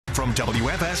From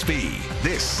WFSB,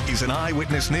 this is an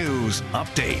Eyewitness News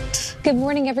update. Good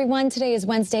morning, everyone. Today is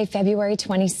Wednesday, February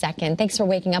 22nd. Thanks for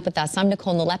waking up with us. I'm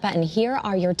Nicole Nalepa, and here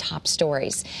are your top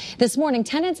stories. This morning,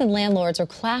 tenants and landlords are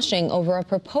clashing over a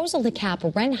proposal to cap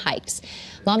rent hikes.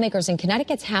 Lawmakers in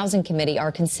Connecticut's Housing Committee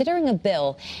are considering a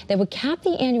bill that would cap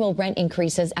the annual rent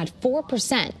increases at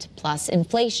 4% plus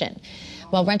inflation.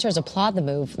 While renters applaud the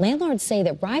move, landlords say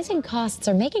that rising costs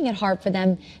are making it hard for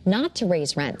them not to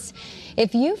raise rents.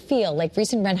 If you feel like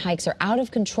recent rent hikes are out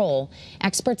of control,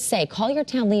 experts say call your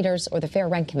town leaders or the Fair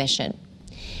Rent Commission.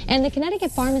 And the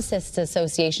Connecticut Pharmacists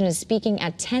Association is speaking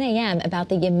at 10 a.m. about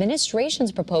the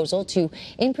administration's proposal to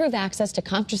improve access to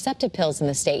contraceptive pills in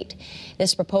the state.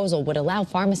 This proposal would allow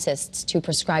pharmacists to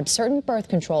prescribe certain birth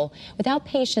control without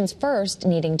patients first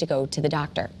needing to go to the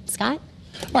doctor. Scott?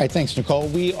 All right, thanks, Nicole.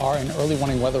 We are in early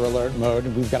warning weather alert mode.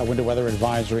 We've got a winter weather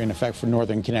advisory in effect for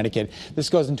northern Connecticut. This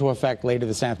goes into effect later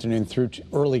this afternoon through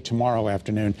early tomorrow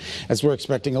afternoon, as we're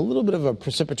expecting a little bit of a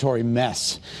precipitory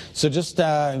mess. So just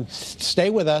stay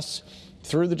with us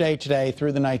through the day today,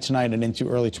 through the night tonight, and into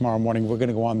early tomorrow morning. We're going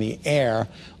to go on the air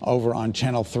over on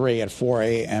Channel 3 at 4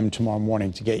 a.m. tomorrow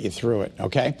morning to get you through it,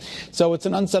 okay? So it's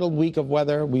an unsettled week of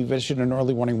weather. We've issued an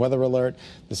early warning weather alert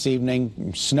this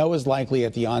evening. Snow is likely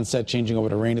at the onset, changing over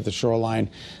to rain at the shoreline,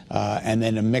 and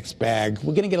then a mixed bag.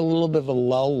 We're going to get a little bit of a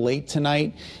lull late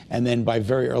tonight, and then by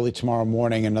very early tomorrow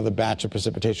morning, another batch of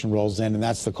precipitation rolls in, and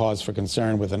that's the cause for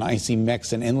concern with an icy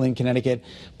mix in inland Connecticut,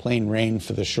 plain rain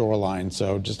for the shoreline.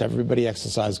 So just everybody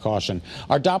exercise caution.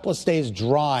 Our Doppler stays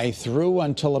dry through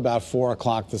until about 4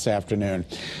 o'clock this afternoon,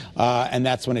 and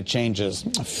that's when it changes.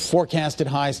 Forecasted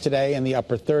highs today in the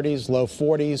upper 30s, low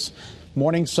 40s.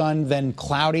 Morning sun, then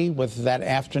cloudy with that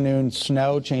afternoon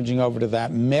snow changing over to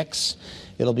that mix.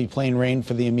 It'll be plain rain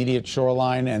for the immediate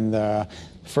shoreline, and the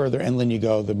further inland you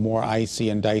go, the more icy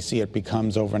and dicey it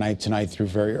becomes overnight tonight through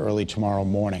very early tomorrow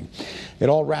morning. It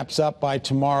all wraps up by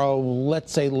tomorrow,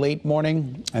 let's say late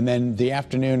morning, and then the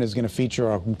afternoon is going to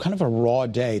feature a kind of a raw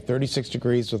day, 36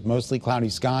 degrees with mostly cloudy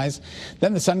skies.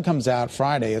 Then the sun comes out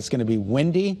Friday. It's going to be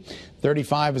windy.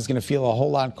 35 is going to feel a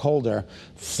whole lot colder.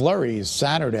 Flurries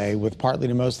Saturday with partly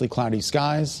to mostly cloudy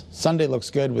skies. Sunday looks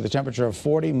good with a temperature of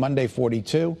 40. Monday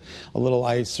 42. A little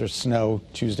ice or snow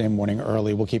Tuesday morning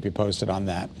early. We'll keep you posted on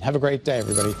that. Have a great day,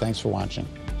 everybody. Thanks for watching.